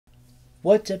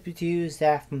What's up to you,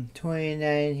 Zach from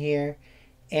 29 here,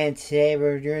 and today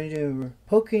we're going to do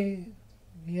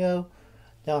Pinocchio,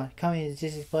 coming to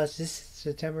Disney Plus this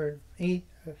September 8th,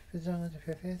 or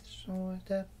 5th, something like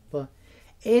that, but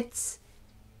it's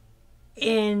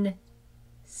insane.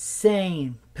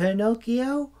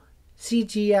 Pinocchio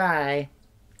CGI,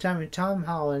 Tom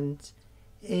Holland,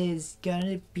 is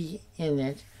gonna be in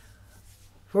it.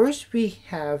 First we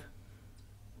have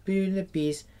Beauty and the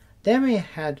Beast, then we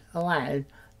had Aladdin,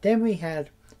 then we had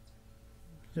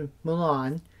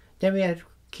Mulan, then we had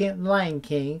Lion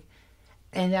King,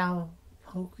 and now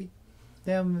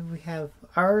then we have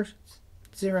our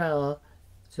Cinderella,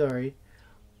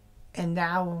 and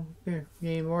now we're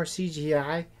getting more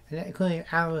CGI, including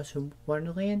Alice in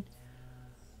Wonderland.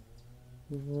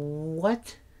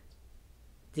 What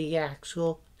the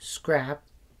actual scrap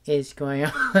is going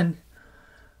on?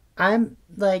 I'm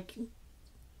like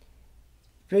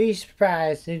very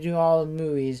surprised they do all the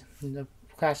movies, the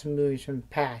classic movies from the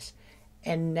past,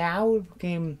 and now we're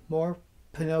getting more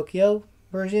Pinocchio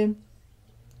version.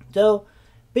 So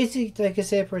basically, like I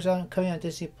said, for coming on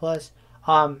Disney Plus,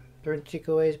 there are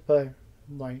takeaways, but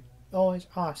like always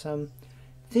awesome.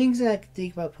 Things that I can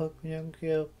think about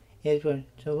Pinocchio is when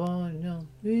no,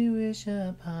 we wish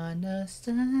upon a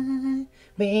star,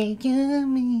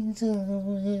 making me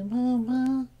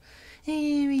so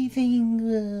everything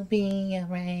will be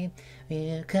alright.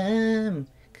 Will come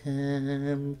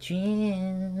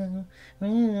true.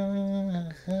 When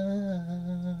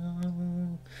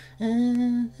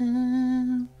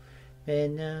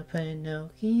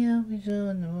Pinocchio is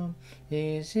on the room,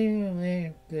 he's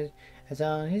really good. As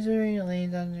long as he really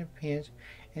lays on their pants,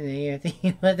 and they are thinking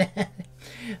about that.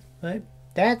 But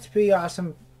that's pretty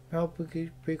awesome. Probably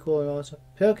pretty cool. And also,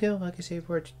 Pinocchio, like I say,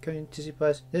 for coming to Disney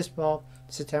Plus this fall,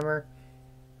 September.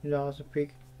 It's also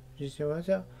pretty.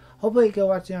 So hopefully you go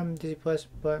watch it on Disney Plus.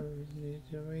 But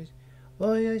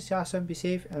well, yeah, it's awesome. Be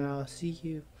safe, and I'll see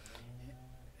you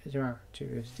tomorrow.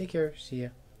 Cheers. Take care. See ya.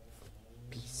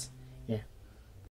 Peace. Yeah.